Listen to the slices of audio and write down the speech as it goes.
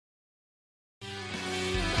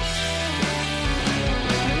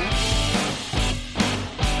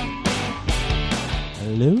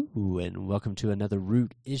Hello, and welcome to another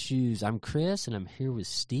Root Issues. I'm Chris, and I'm here with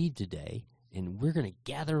Steve today, and we're going to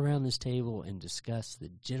gather around this table and discuss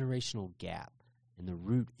the generational gap and the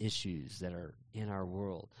root issues that are in our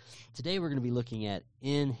world. Today, we're going to be looking at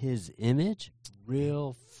In His Image,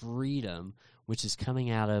 Real Freedom, which is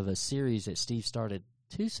coming out of a series that Steve started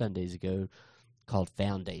 2 Sundays ago called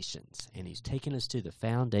Foundations, and he's taken us to the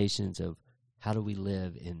foundations of how do we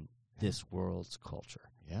live in this world's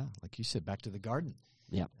culture. Yeah, like you said, back to the garden.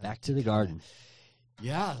 Yeah, back to the garden.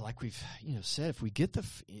 Yeah, like we've said, if we get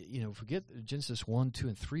if we get Genesis 1, 2,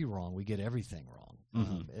 and 3 wrong, we get everything wrong.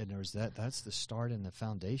 Mm-hmm. And that's the start and the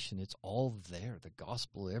foundation. It's all there, the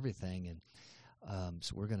gospel, everything. And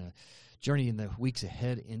so we're going to journey in the weeks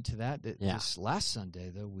ahead into that. This last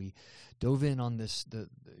Sunday, though, we dove in on this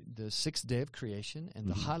the sixth day of creation and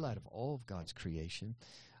the highlight of all of God's creation,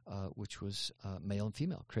 which was male and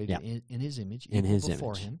female, created in His image, in His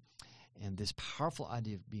before image. Him. And this powerful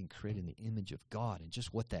idea of being created in the image of God and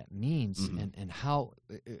just what that means and how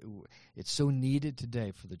it's so needed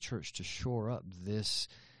today for the church to shore up this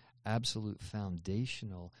absolute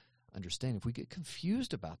foundational understanding. If we get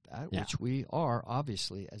confused about that, which we are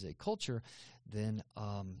obviously as a culture, then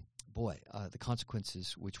the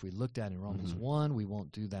consequences which we looked at in Romans 1, we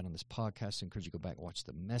won't do that on this podcast. I encourage you to go back and watch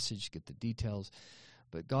the message, get the details.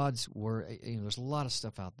 But God's Word, there's a lot of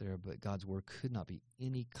stuff out there, but God's Word could not be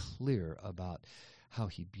any clearer about how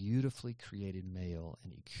He beautifully created male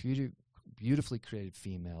and He beautifully created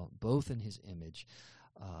female, both in His image.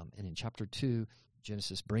 And in chapter 2,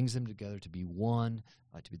 Genesis brings them together to be one,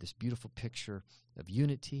 to be this beautiful picture of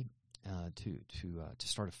unity, to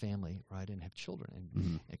start a family, right, and have children.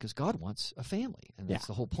 And because God wants a family, and that's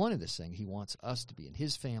the whole point of this thing. He wants us to be in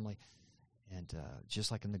His family. And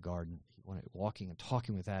just like in the garden, He wanted walking and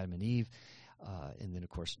talking with Adam and Eve. And then, of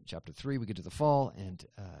course, in chapter 3, we get to the fall, and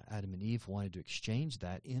Adam and Eve wanted to exchange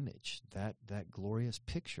that image, that glorious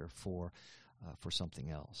picture for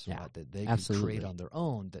something else, right? That they could create on their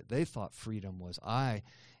own, that they thought freedom was, I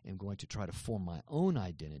am going to try to form my own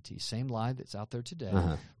identity, same lie that's out there today,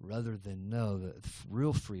 rather than know that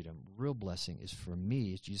real freedom, real blessing is for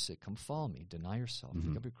me. As Jesus said, come follow me, deny yourself,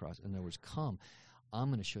 pick up your cross. In other words, come. I'm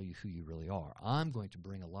going to show you who you really are. I'm going to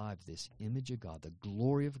bring alive this image of God, the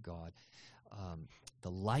glory of God, the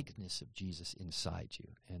likeness of Jesus inside you.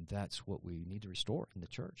 And that's what we need to restore in the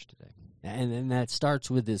church today. And that starts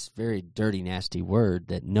with this very dirty, nasty word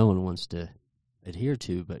that no one wants to adhere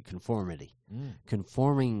to, but conformity.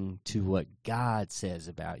 Conforming to what God says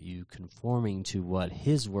about you, conforming to what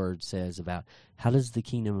His Word says about how does the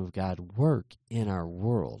kingdom of God work in our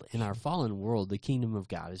world. In our fallen world, the kingdom of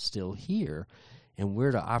God is still here, and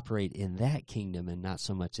we're to operate in that kingdom and not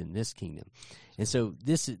so much in this kingdom. And so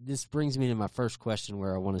this brings me to my first question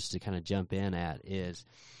where I want us to kind of jump in at is,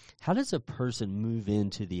 how does a person move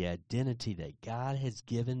into the identity that God has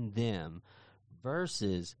given them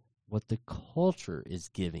versus what the culture is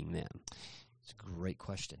giving them? It's a great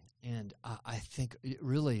question. And I think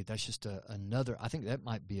really that's just another, I think that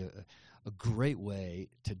might be a great way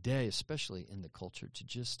today, especially in the culture, to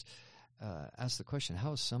just ask the question,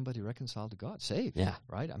 how is somebody reconciled to God? Saved,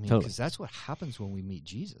 right? I mean, because that's what happens when we meet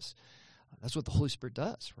Jesus. That's what the Holy Spirit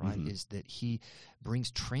does, right, is that He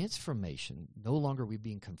brings transformation. No longer are we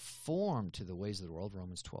being conformed to the ways of the world,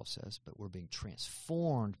 Romans 12 says, but we're being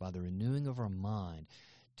transformed by the renewing of our mind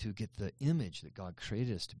to get the image that God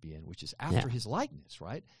created us to be in, which is after His likeness,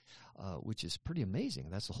 right, which is pretty amazing.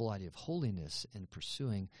 That's the whole idea of holiness and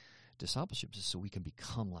pursuing discipleship is so we can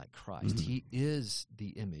become like Christ. He is the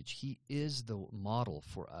image. He is the model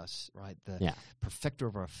for us, right? The perfecter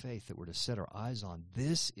of our faith that we're to set our eyes on.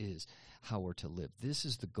 This is how we're to live. This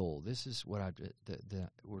is the goal. This is what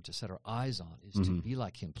we're to set our eyes on, is to be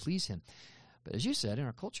like Him, please Him. But as you said, in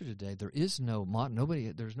our culture today, there is no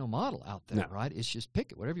there's no model out there, right? It's just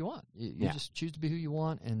pick it, whatever you want. You just choose to be who you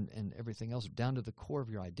want, and everything else down to the core of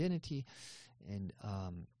your identity.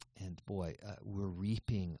 And boy, we're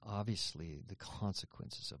reaping, obviously, the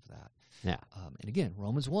consequences of that. And again,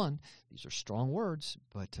 Romans 1, these are strong words,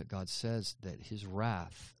 but God says that His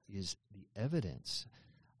wrath is the evidence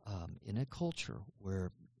in a culture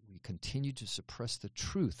where we continue to suppress the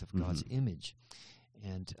truth of God's image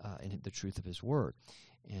and the truth of His Word.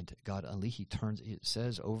 And God, it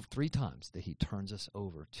says over 3 times that He turns us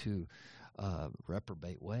over to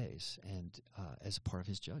reprobate ways, and as a part of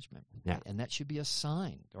His judgment. And that should be a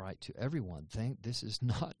sign, right, to everyone. This is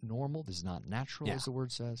not normal. This is not natural, as the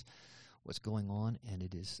Word says, what's going on, and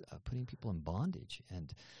it is putting people in bondage.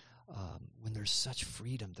 And when there's such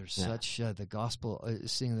freedom, there's such the gospel,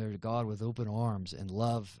 sitting there to God with open arms and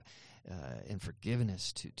love and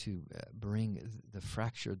forgiveness to bring the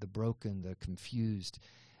fractured, the broken, the confused,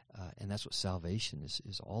 and that's what salvation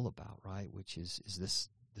is all about, right? Which is this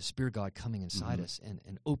the Spirit of God coming inside us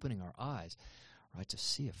and opening our eyes, right, to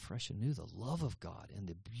see afresh and new the love of God and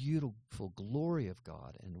the beautiful glory of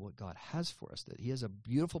God and what God has for us, that He has a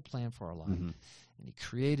beautiful plan for our life. And He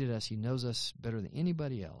created us. He knows us better than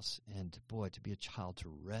anybody else. And, boy, to be a child,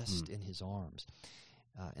 to rest in His arms.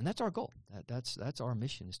 And that's our goal. That's our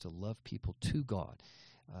mission, is to love people to God,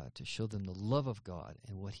 to show them the love of God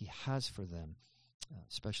and what He has for them,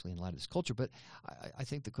 especially in light of this culture. But I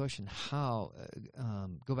think the question, how,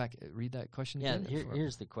 go back, read that question again.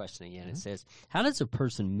 Here's the question again. It says, how does a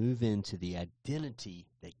person move into the identity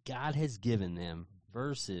that God has given them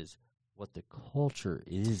versus what the culture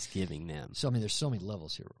is giving them? So, I mean, there's so many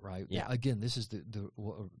levels here, right? Yeah. Again, this is the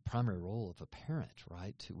primary role of a parent,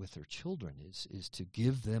 right, with their children, is to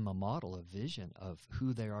give them a model, a vision of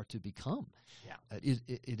who they are to become. Yeah.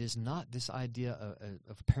 It is not this idea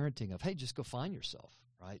of parenting of, hey, just go find yourself,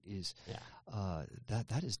 right,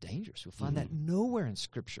 that is dangerous. You'll find that nowhere in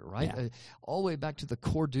Scripture, right? Yeah. All the way back to the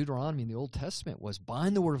core Deuteronomy in the Old Testament was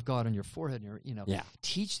bind the Word of God on your forehead and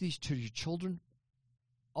teach these to your children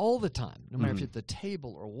all the time, no matter if you're at the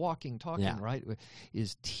table or walking, talking, right,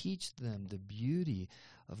 is teach them the beauty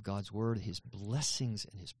of God's Word, His blessings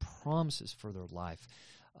and His promises for their life,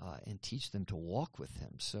 and teach them to walk with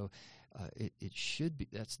Him. So it should be,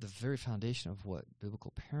 that's the very foundation of what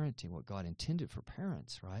biblical parenting, what God intended for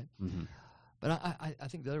parents, right? But I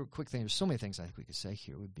think the other quick thing, there's so many things I think we could say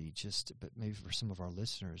here, would be just, but maybe for some of our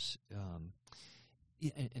listeners,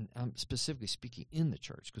 and I'm specifically speaking in the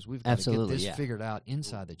church, because we've got to get this figured out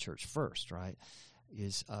inside the church first, right?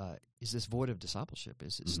 Is this void of discipleship?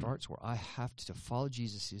 It starts where I have to follow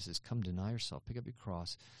Jesus. He says, come deny yourself, pick up your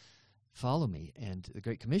cross, follow me. And the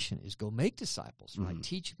Great Commission is go make disciples, right?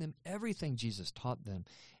 Teaching them everything Jesus taught them.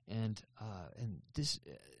 And this,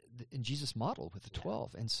 and Jesus modeled with the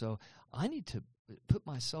 12. And so I need to put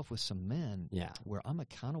myself with some men where I'm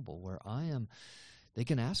accountable, where I am. They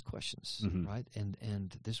can ask questions, right?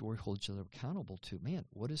 And this is where we hold each other accountable to, man,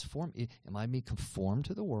 what is form? Am I being conformed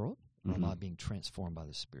to the world, or am I being transformed by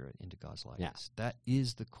the Spirit into God's likeness? That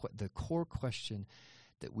is the core question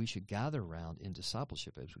that we should gather around in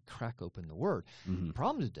discipleship as we crack open the Word. The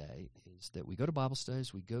problem today is that we go to Bible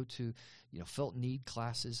studies, we go to felt need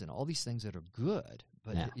classes and all these things that are good,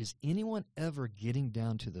 but is anyone ever getting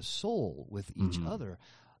down to the soul with each other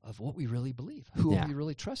of what we really believe? Who are we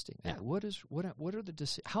really trusting? What are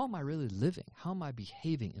the how am I really living? How am I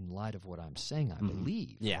behaving in light of what I'm saying I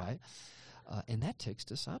believe? Right? And that takes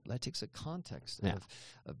disciple. That takes a context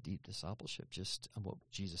of deep discipleship, just what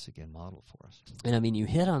Jesus again modeled for us. And I mean, you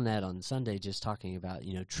hit on that on Sunday, just talking about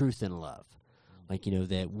truth and love. Like,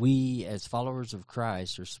 that we as followers of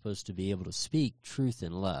Christ are supposed to be able to speak truth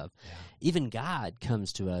and love. Even God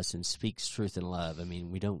comes to us and speaks truth and love. I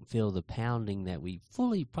mean, we don't feel the pounding that we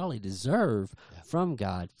fully probably deserve from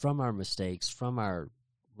God, from our mistakes, from our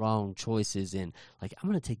wrong choices. And like, I'm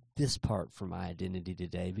going to take this part for my identity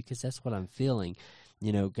today because that's what I'm feeling.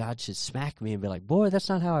 God should smack me and be like, boy, that's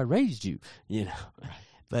not how I raised you,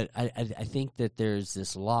 But I think that there's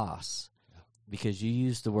this loss because you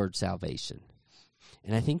use the word salvation.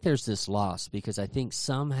 And I think there's this loss because I think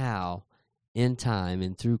somehow in time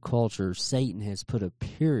and through culture, Satan has put a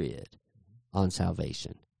period on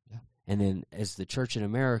salvation. And then as the church in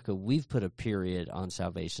America, we've put a period on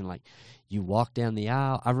salvation. Like, you walk down the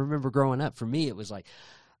aisle. I remember growing up, for me, it was like,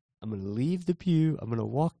 I'm going to leave the pew. I'm going to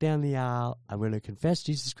walk down the aisle. I'm going to confess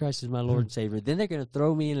Jesus Christ as my Lord and Savior. Then they're going to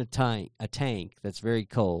throw me in a tank that's very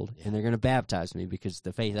cold, and they're going to baptize me because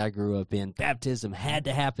the faith I grew up in, baptism had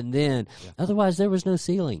to happen then. Otherwise, there was no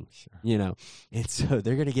sealing, And so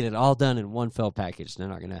they're going to get it all done in one fell package. They're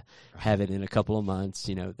not going to have it in a couple of months.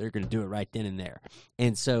 They're going to do it right then and there.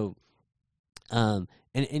 And so, and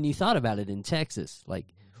you thought about it in Texas. Like,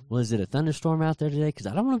 well, is it a thunderstorm out there today? Because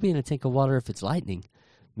I don't want to be in a tank of water if it's lightning.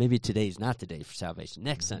 Maybe today's not the day for salvation.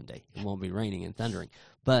 Next Sunday, it won't be raining and thundering.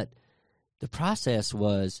 But the process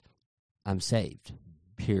was, I'm saved,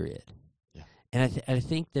 period. And I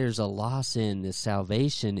think there's a loss in this.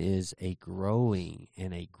 Salvation is a growing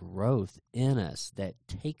and a growth in us that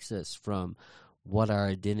takes us from what our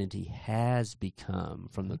identity has become,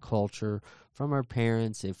 from the culture, from our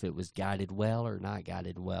parents, if it was guided well or not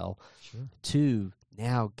guided well, to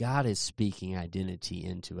now God is speaking identity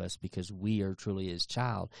into us because we are truly His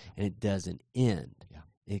child, and it doesn't end.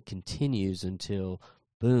 It continues until,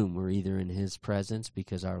 boom, we're either in His presence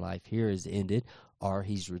because our life here is ended, or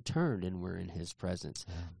He's returned and we're in His presence.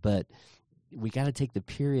 But we got to take the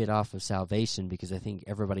period off of salvation, because I think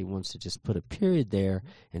everybody wants to just put a period there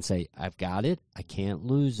and say, I've got it, I can't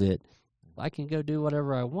lose it, I can go do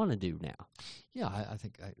whatever I want to do now. Yeah, I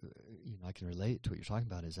think I can relate to what you're talking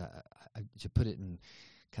about. Is to put it in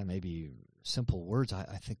kind of maybe simple words,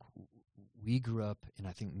 I think we grew up, and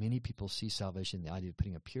I think many people see salvation, the idea of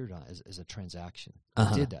putting a period on it, as a transaction.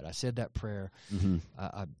 I did that. I said that prayer. Mm-hmm.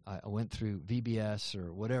 I went through VBS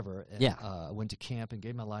or whatever. And, I went to camp and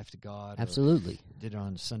gave my life to God. Absolutely. Did it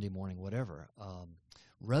on Sunday morning, whatever.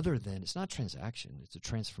 Rather than, it's not a transaction, it's a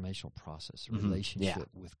transformational process, a relationship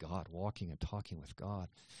with God, walking and talking with God.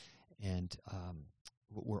 And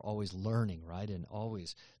we're always learning, right? And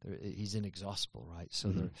always, he's inexhaustible, right?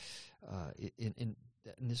 So and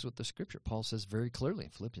this is what the Scripture, Paul says very clearly in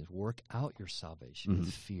Philippians, work out your salvation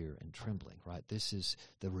with fear and trembling, right? This is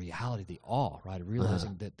the reality, the awe, right?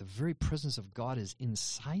 Realizing that the very presence of God is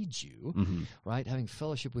inside you, right? Having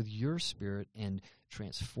fellowship with your spirit and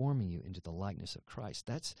transforming you into the likeness of Christ.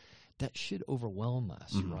 That should overwhelm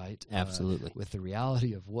us, right? Absolutely. With the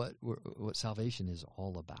reality of what salvation is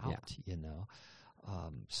all about,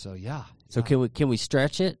 So can we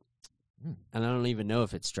stretch it? And I don't even know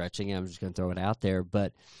if it's stretching. I'm just going to throw it out there.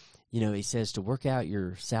 But, he says to work out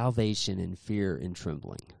your salvation in fear and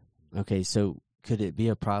trembling. Okay, so could it be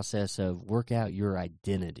a process of work out your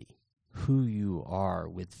identity, who you are,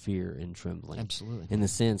 with fear and trembling? Absolutely. In the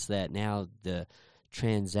sense that now the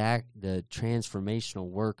transformational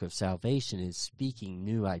work of salvation is speaking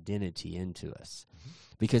new identity into us.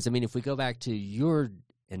 Because, if we go back to your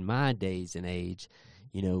and my days and age,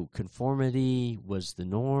 conformity was the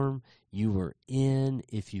norm. You were in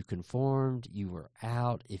if you conformed. You were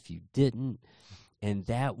out if you didn't. And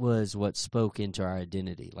that was what spoke into our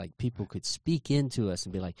identity. Like, people could speak into us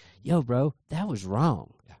and be like, yo, bro, that was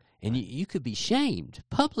wrong. Yeah. And you could be shamed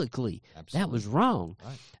publicly. Absolutely. That was wrong.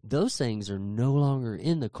 Right. Those things are no longer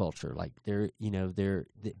in the culture. Like,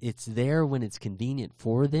 it's there when it's convenient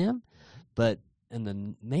for them, but in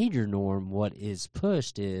the major norm, what is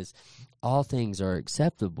pushed is all things are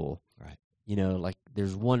acceptable. Right. Like,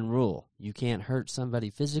 there's one rule. You can't hurt somebody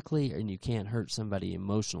physically, and you can't hurt somebody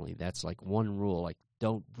emotionally. That's like one rule. Like,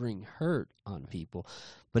 don't bring hurt on people.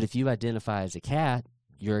 But if you identify as a cat,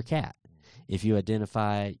 you're a cat. If you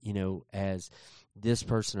identify, as this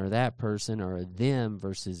person or that person, or a them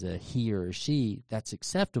versus a he or a she, that's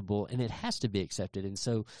acceptable, and it has to be accepted. And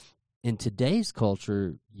so in today's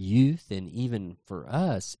culture, youth, and even for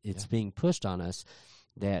us, it's being pushed on us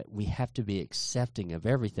that we have to be accepting of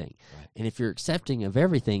everything. Right. And if you're accepting of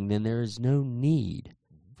everything, then there is no need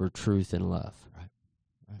for truth and love. Right.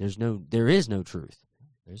 There is no truth.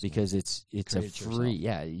 Because it's a free,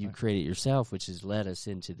 you create it yourself, which has led us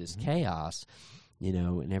into this chaos,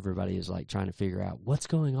 and everybody is like trying to figure out what's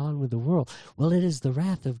going on with the world. Well, it is the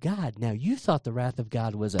wrath of God. Now, you thought the wrath of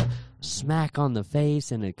God was a smack on the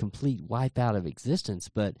face and a complete wipe out of existence,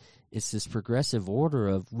 but it's this progressive order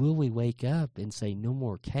of, will we wake up and say no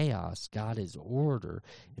more chaos? God is order,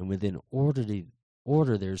 and within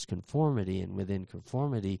order there's conformity, and within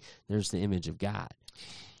conformity there's the image of God.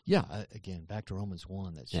 Yeah, again, back to Romans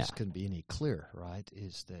 1, that just couldn't be any clearer, right,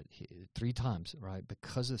 is that 3 times, right,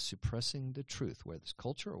 because of suppressing the truth, whether it's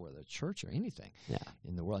culture or whether it's church or anything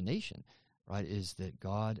in the world, nation, right, is that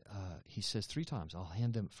God, he says 3 times, I'll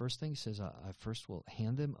hand them, first thing he says, I first will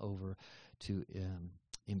hand them over to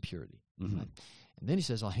impurity, right? And then he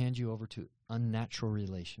says, I'll hand you over to unnatural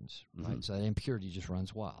relations, right? So that impurity just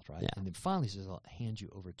runs wild, right? And then finally he says, I'll hand you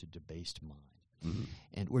over to debased mind.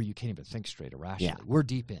 And where you can't even think straight or rationally. We're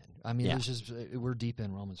deep in. We're deep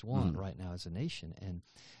in Romans 1 right now as a nation,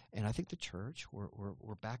 and I think the church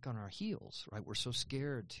we're back on our heels, right? We're so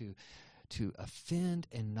scared to offend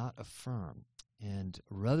and not affirm, and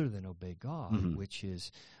rather than obey God, which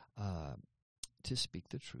is to speak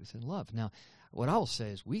the truth in love. Now, what I will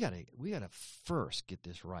say is we gotta first get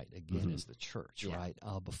this right again as the church, right?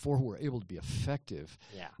 Before we're able to be effective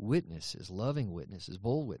witnesses, loving witnesses,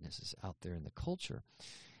 bold witnesses out there in the culture.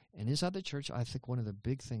 And inside the church, I think one of the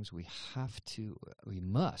big things we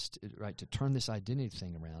must, right, to turn this identity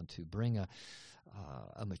thing around, to bring a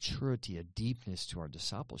maturity, a deepness to our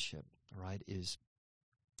discipleship, right, is,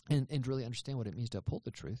 and really understand what it means to uphold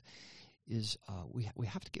the truth, is we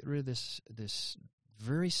have to get rid of this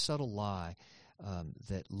very subtle lie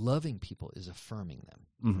that loving people is affirming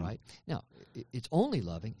them, right? Now, it's only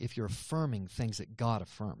loving if you're affirming things that God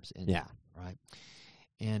affirms in you, right?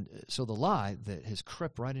 And so the lie that has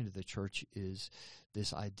crept right into the church is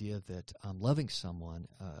this idea that loving someone,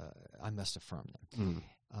 I must affirm them.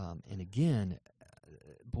 And again,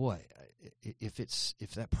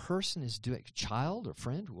 if that person is doing, child or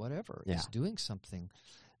friend, whatever, is doing something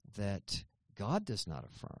that God does not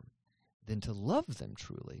affirm, then to love them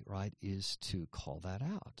truly, right, is to call that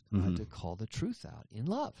out, right, to call the truth out in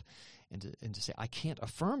love, and to say, I can't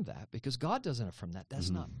affirm that because God doesn't affirm that.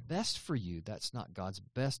 That's not best for you. That's not God's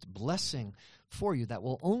best blessing for you. That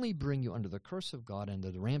will only bring you under the curse of God and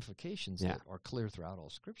the ramifications that are clear throughout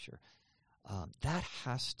all Scripture.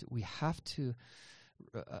 We have to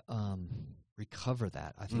recover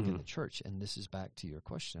that, I think, in the church. And this is back to your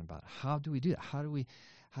question about how do we do that? How do we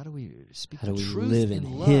speak the truth How do we live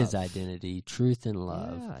in love? His identity, truth and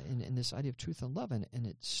love? Yeah, and this idea of truth and love. And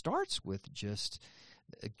it starts with just,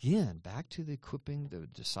 again, back to the equipping, the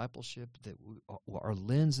discipleship, that our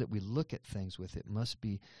lens that we look at things with, it must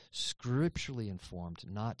be scripturally informed,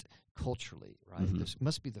 not culturally, right? This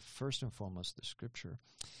must be the first and foremost, the Scripture.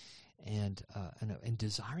 And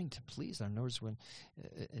desiring to please. I notice when,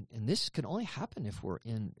 and this can only happen if we're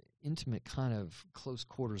in intimate kind of close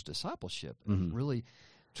quarters discipleship, really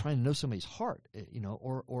trying to know somebody's heart,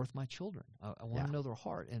 or with my children. I want to know their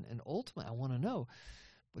heart, and ultimately I want to know,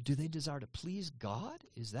 but do they desire to please God?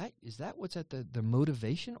 Is that what's at the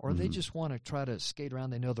motivation, or they just want to try to skate around?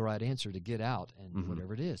 They know the right answer to get out and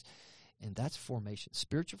whatever it is. And that's formation,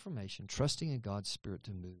 spiritual formation, trusting in God's Spirit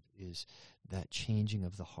to move is that changing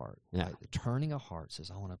of the heart. Yeah. Right? The turning a heart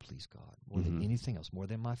says, I want to please God more than anything else, more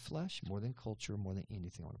than my flesh, more than culture, more than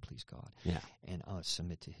anything. I want to please God. Yeah. And I want to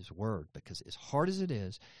submit to His Word, because as hard as it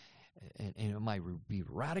is, and it might be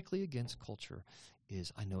radically against culture,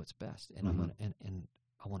 is I know it's best. And I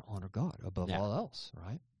want to honor God above all else,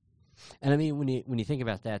 right? And I mean, when you think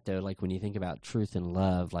about that, though, like when you think about truth and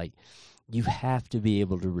love, like you have to be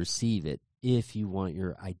able to receive it if you want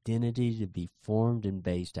your identity to be formed and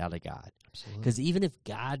based out of God. Absolutely. Because even if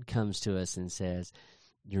God comes to us and says,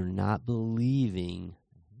 you're not believing,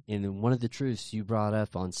 and one of the truths you brought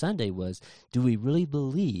up on Sunday was, do we really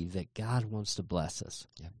believe that God wants to bless us?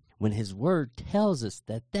 Yeah. When His Word tells us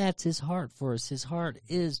that that's His heart for us. His heart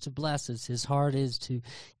is to bless us. His heart is to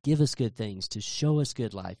give us good things, to show us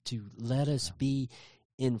good life, to let us be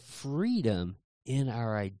in freedom in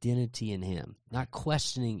our identity in Him, not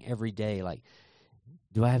questioning every day, like,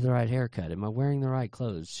 do I have the right haircut? Am I wearing the right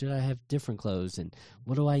clothes? Should I have different clothes? And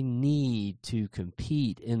what do I need to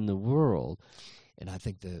compete in the world? And I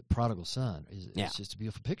think the prodigal son is just a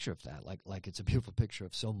beautiful picture of that. Like it's a beautiful picture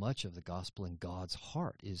of so much of the gospel in God's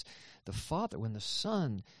heart is the father. When the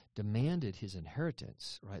son demanded his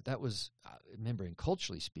inheritance, right? That was, remembering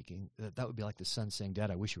culturally speaking, that would be like the son saying,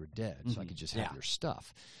 Dad, I wish you were dead so I could just have your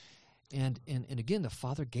stuff. And again, the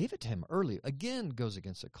father gave it to him early. Again, goes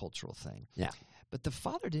against a cultural thing. Yeah. But the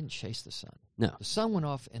father didn't chase the son. No. The son went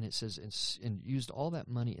off, and it says, and used all that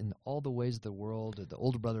money in all the ways of the world. The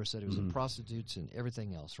older brother said it was in prostitutes and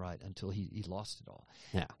everything else, right, until he lost it all.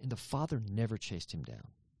 Yeah. And the father never chased him down.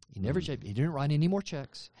 He never chased, he didn't write any more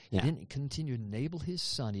checks. He didn't continue to enable his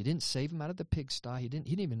son. He didn't save him out of the pigsty. He didn't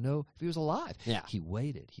even know if he was alive. Yeah. He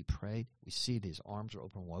waited. He prayed. We see that his arms are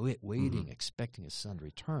open, waiting, expecting his son to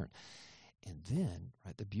return. And then,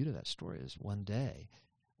 right, the beauty of that story is one day,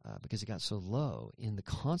 because he got so low in the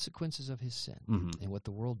consequences of his sin and what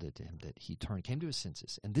the world did to him, that he came to his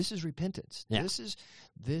senses. And this is repentance. Yeah. This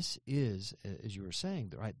is, as you were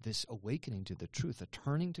saying, right, this awakening to the truth, a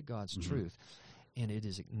turning to God's truth. And it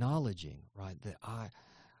is acknowledging, right, that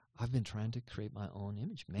I've been trying to create my own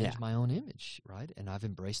image, manage my own image, right? And I've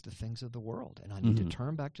embraced the things of the world. And I need to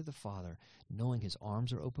turn back to the Father, knowing His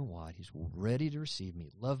arms are open wide. He's ready to receive me,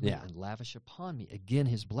 love me, and lavish upon me, again,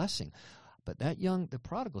 His blessing. But the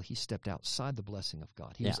prodigal, he stepped outside the blessing of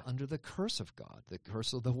God. He was under the curse of God, the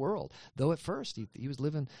curse of the world. Though at first he was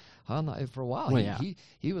living for a while.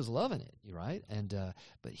 He was loving it, right? And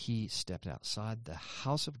but he stepped outside the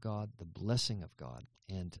house of God, the blessing of God.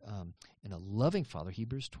 And a loving father,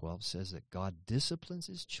 Hebrews 12 says that God disciplines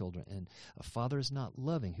His children, and a father is not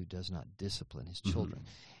loving who does not discipline his children.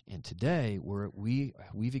 And today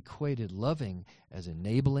we've equated loving as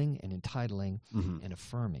enabling and entitling and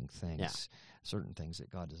affirming things, certain things that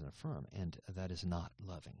God doesn't affirm, and that is not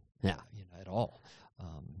loving, at all.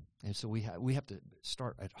 And so we have to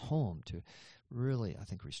start at home to really, I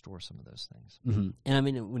think, restore some of those things. And I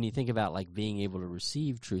mean, when you think about like being able to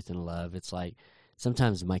receive truth and love, it's like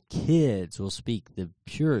sometimes my kids will speak the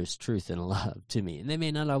purest truth and love to me, and they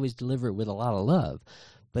may not always deliver it with a lot of love,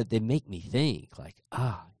 but they make me think like,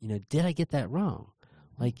 did I get that wrong?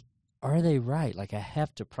 Like, are they right? Like, I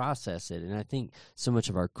have to process it. And I think so much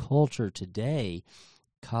of our culture today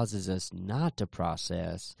causes us not to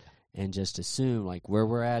process and just assume like where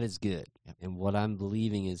we're at is good and what I'm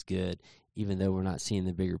believing is good, even though we're not seeing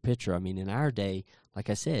the bigger picture. I mean, in our day, like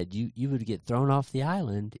I said, you would get thrown off the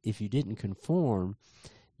island if you didn't conform.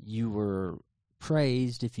 You were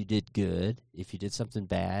praised if you did good. If you did something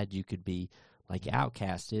bad, you could be like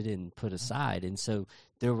outcasted and put aside. And so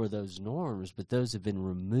there were those norms, but those have been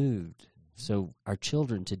removed. So our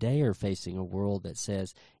children today are facing a world that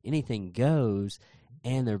says anything goes,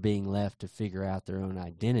 and they're being left to figure out their own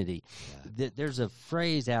identity. Yeah. There's a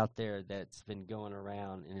phrase out there that's been going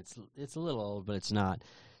around, and it's a little old, but it's not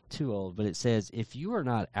too old. But it says, if you are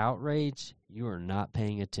not outraged, you are not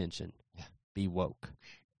paying attention. Yeah. Be woke.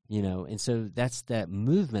 And so that's that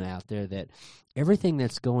movement out there that everything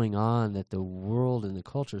that's going on that the world and the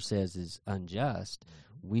culture says is unjust,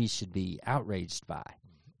 we should be outraged by.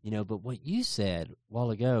 But what you said a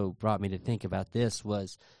while ago brought me to think about this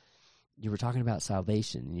was you were talking about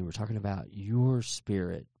salvation, and you were talking about your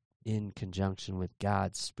spirit in conjunction with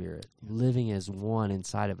God's spirit, living as one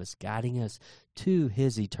inside of us, guiding us to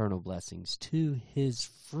his eternal blessings, to his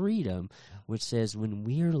freedom, which says when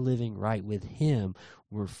we are living right with him,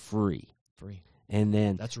 we're free. And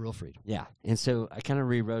then that's real freedom. Yeah. And so I kind of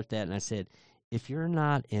rewrote that, and I said, if you're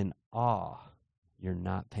not in awe, you're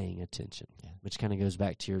not paying attention, which kind of goes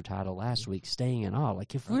back to your title last week, staying in awe.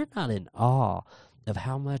 Like if we're not in awe of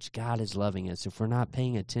how much God is loving us, if we're not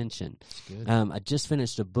paying attention. I just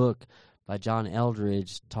finished a book by John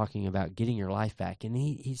Eldridge talking about getting your life back, and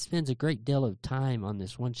he spends a great deal of time on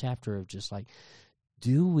this one chapter of just like,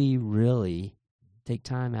 do we really take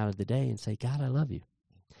time out of the day and say, God, I love you?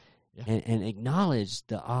 Yeah. And acknowledge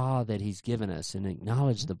the awe that he's given us, and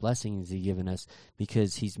acknowledge the blessings he's given us,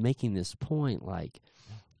 because he's making this point like,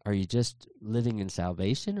 are you just living in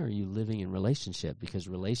salvation, or are you living in relationship? Because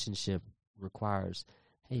relationship requires,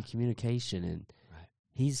 communication, and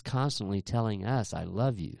he's constantly telling us, I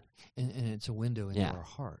love you. And it's a window into our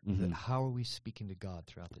heart. Mm-hmm. How are we speaking to God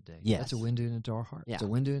throughout the day? Yes. That's a window into our heart. Yeah. It's a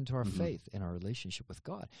window into our faith and our relationship with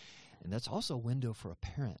God. And that's also a window for a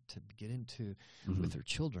parent to get into with their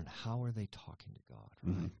children. How are they talking to God,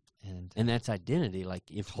 right? And that's identity. Like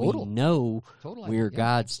if we know we're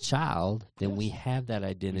God's child, then we have that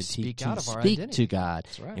identity to speak to God,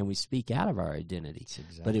 and we speak out of our identity.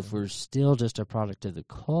 But if we're still just a product of the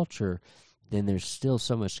culture, then there's still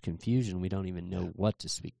so much confusion we don't even know what to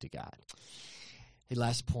speak to God. Hey,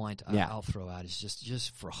 last point I'll throw out is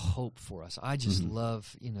just for hope for us. I just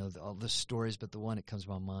love, all the stories, but the one that comes to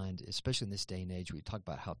my mind, especially in this day and age, we talk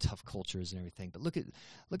about how tough culture is and everything. But look at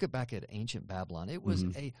back at ancient Babylon. It was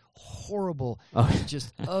a horrible,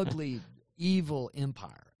 just ugly, evil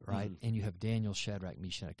empire, right? And you have Daniel, Shadrach,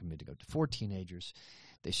 Meshach, and Abednego, 4 teenagers.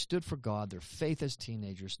 They stood for God. Their faith as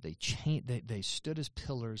teenagers. They stood as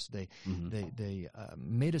pillars. They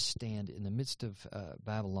made a stand in the midst of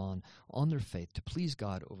Babylon on their faith to please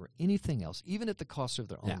God over anything else, even at the cost of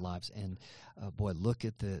their own lives. And look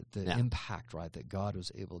at the impact, right, that God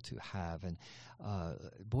was able to have. And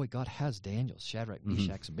God has Daniel, Shadrach,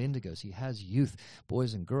 Meshach, and Abednego. He has youth,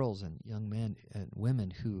 boys and girls, and young men and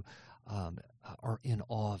women who are in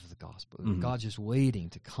awe of the gospel. God's just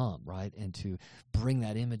waiting to come, right, and to bring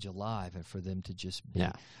that image alive, and for them to just be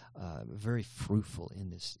very fruitful in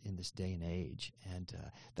this day and age. And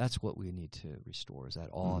that's what we need to restore, is that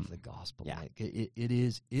awe of the gospel. Yeah. It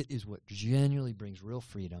is what genuinely brings real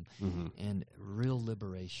freedom and real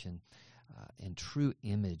liberation and true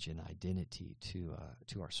image and identity to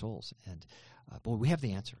our souls. And we have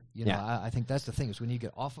the answer. I think that's the thing, is we need to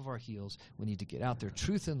get off of our heels. We need to get out there,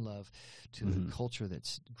 truth and love, to the culture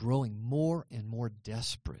that's growing more and more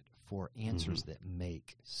desperate for answers that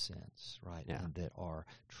make sense, right, and that are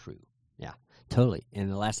true. Yeah, totally. And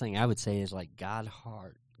the last thing I would say is, like, God's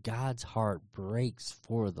heart breaks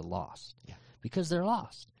for the lost, because they're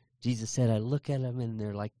lost. Jesus said, I look at them and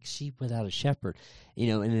they're like sheep without a shepherd.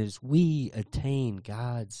 And as we attain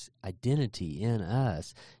God's identity in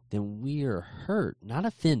us, then we are hurt, not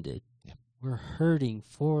offended. Yeah. We're hurting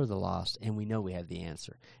for the lost, and we know we have the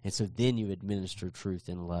answer. And so then you administer truth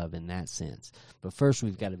and love in that sense. But first,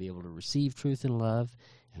 we've got to be able to receive truth and love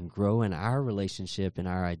and grow in our relationship and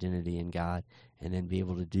our identity in God, and then be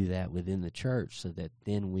able to do that within the church, so that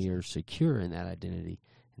then we are secure in that identity.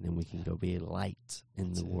 And then we can go be a light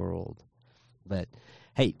in the world. But,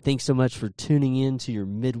 hey, thanks so much for tuning in to your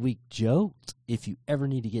midweek jolt. If you ever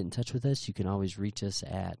need to get in touch with us, you can always reach us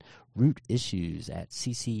at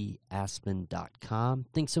rootissues@ccaspen.com.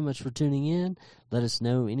 Thanks so much for tuning in. Let us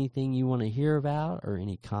know anything you want to hear about, or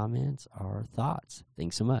any comments or thoughts.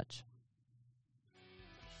 Thanks so much.